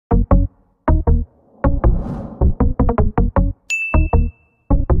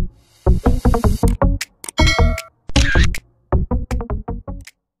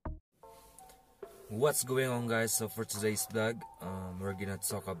What's going on, guys? So for today's vlog, we're gonna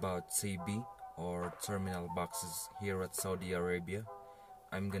talk about CB or terminal boxes here at Saudi Arabia.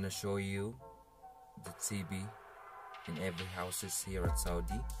 I'm gonna show you the TV in every houses here at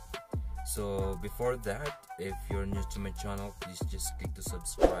Saudi. So before that, if you're new to my channel, please just click to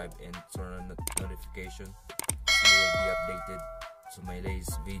subscribe and turn on the notification so you will be updated to my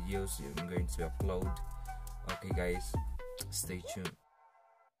latest videos I'm going to upload. Okay guys, stay tuned.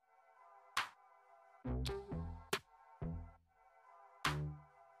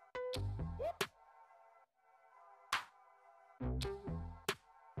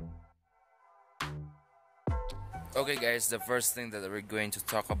 Okay guys, the first thing that we're going to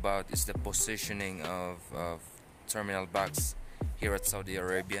talk about is the positioning of terminal box here at Saudi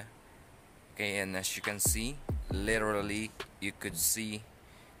Arabia. Okay, and as you can see, literally you could see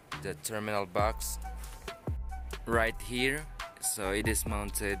the terminal box right here. So it is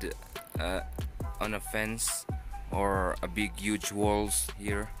mounted on a fence or a big huge walls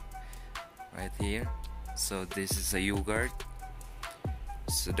here, right here. So this is a U-guard.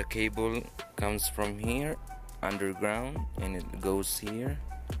 So the cable comes from here underground and it goes here,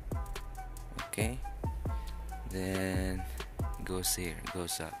 okay, then goes here,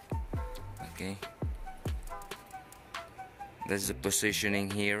 goes up, okay. That's the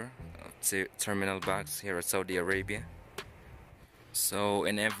positioning here of terminal box here at Saudi Arabia. So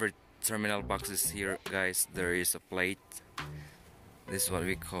in every terminal boxes here, guys, there is a plate. This is what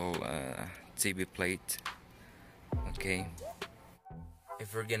we call a TV plate, okay.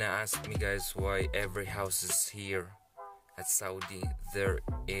 If you're gonna ask me, guys, why every house is here at Saudi there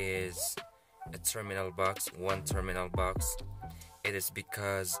is a terminal box, one terminal box, it is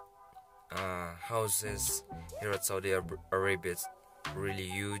because houses here at Saudi Arabia is really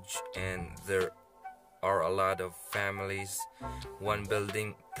huge and there are a lot of families. One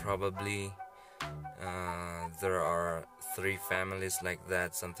building probably there are 3 families like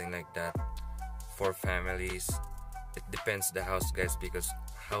that, something like that, 4 families. It depends the house, guys, because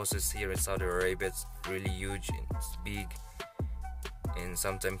houses here in Saudi Arabia it's really huge and it's big, and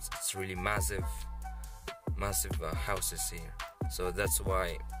sometimes it's really massive houses here. So that's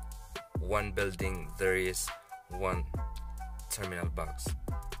why one building there is one terminal box.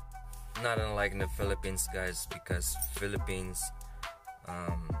 Not unlike in the Philippines, guys, because Philippines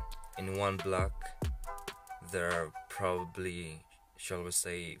in one block there are probably, shall we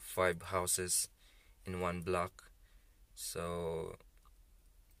say, 5 houses in one block. So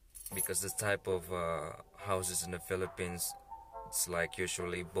because the type of houses in the Philippines, it's like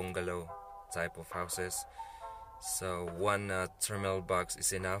usually bungalow type of houses, so one terminal box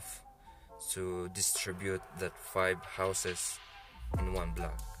is enough to distribute that 5 houses in one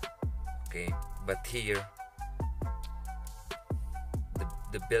block, okay. But here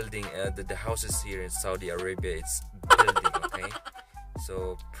the building, the houses here in Saudi Arabia, it's building, okay.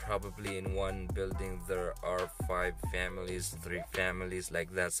 So probably in one building there are 5 families, 3 families,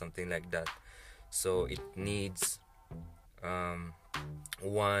 like that, something like that. So it needs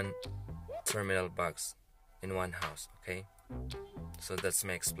one terminal box in one house, okay. So that's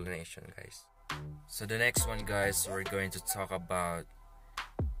my explanation, guys. So the next one, guys, we're going to talk about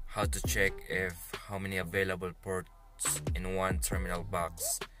how to check if how many available ports in one terminal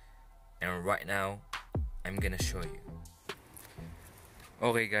box, and right now I'm gonna show you.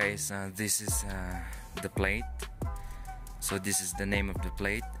 Okay guys, this is the plate. So this is the name of the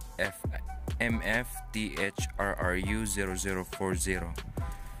plate, MFTHRRU0040.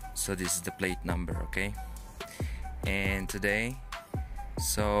 So this is the plate number, okay. And today,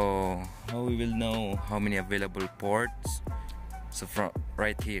 so how we will know how many available ports? So from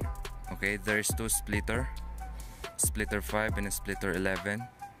right here, okay, there is 2 splitter 5 and a splitter 11.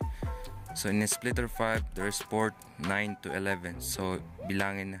 So in a splitter 5 there is port 9 to 11. So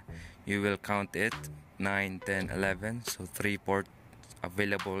bilangin, you will count it 9, 10, 11. So 3 ports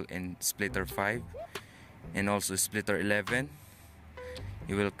available in splitter 5, and also splitter 11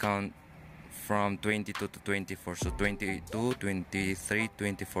 you will count from 22 to 24. So 22, 23,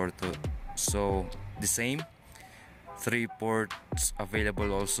 24 to, so the same 3 ports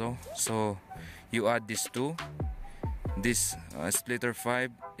available also. So you add these 2. This splitter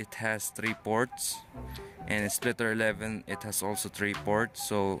 5, it has 3 ports, and splitter 11, it has also 3 ports.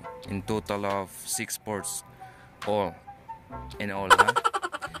 So in total of 6 ports all in all, huh?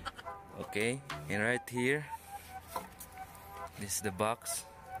 Okay, and right here, this is the box.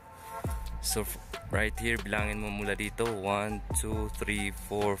 So right here, bilangin mo mula dito, 1, 2, 3,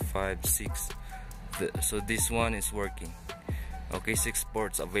 4, 5, 6. So this one is working. Okay, 6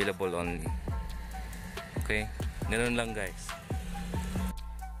 ports available only. Okay, ganun lang, guys.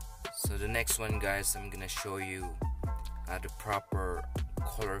 So the next one, guys, I'm gonna show you the proper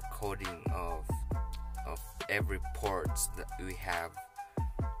color coding of every ports that we have,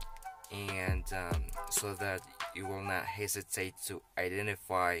 and so that you will not hesitate to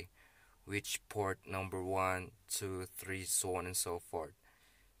identify which port number 1, 2, 3, so on and so forth,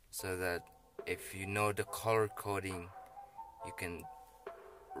 so that if you know the color coding, you can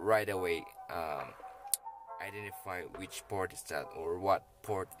right away identify which port is that or what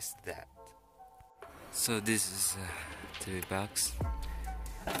port is that. So this is TV box.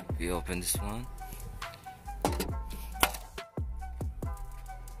 We open this one.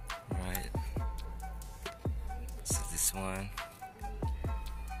 Right. So this one,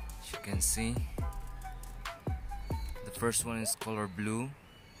 as you can see, the first one is color blue,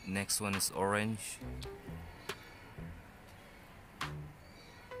 next one is orange,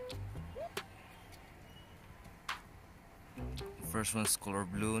 first one is color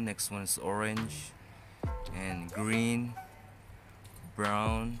blue, next one is orange, and green,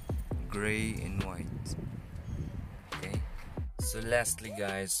 brown, gray, and white. Okay, so lastly,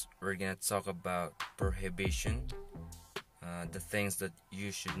 guys, we're gonna talk about prohibition, the things that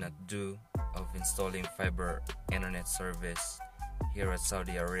you should not do of installing fiber internet service here at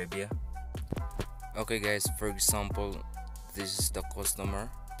Saudi Arabia. Okay, guys, for example, this is the customer,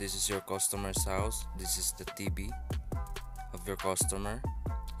 this is your customer's house, this is the TV of your customer,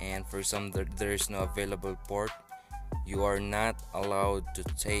 and for some there is no available port. You are not allowed to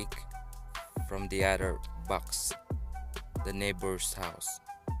take from the other box, the neighbor's house,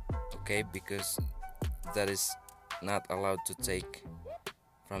 okay, because that is not allowed to take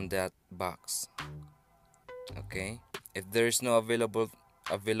from that box. Okay, if there is no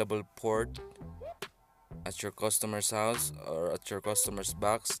available port at your customer's house or at your customer's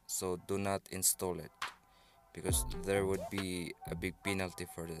box, so do not install it, because there would be a big penalty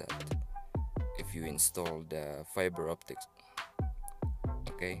for that if you install the fiber optics.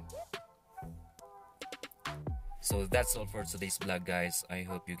 Okay, so that's all for today's vlog, guys. I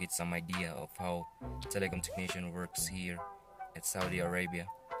hope you get some idea of how telecom technician works here at Saudi Arabia,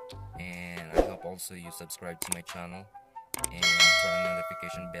 and I hope also you subscribe to my channel and turn on the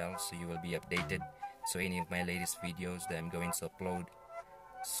notification bell so you will be updated to any of my latest videos that I'm going to upload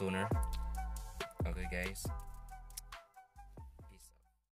sooner. Okay, guys.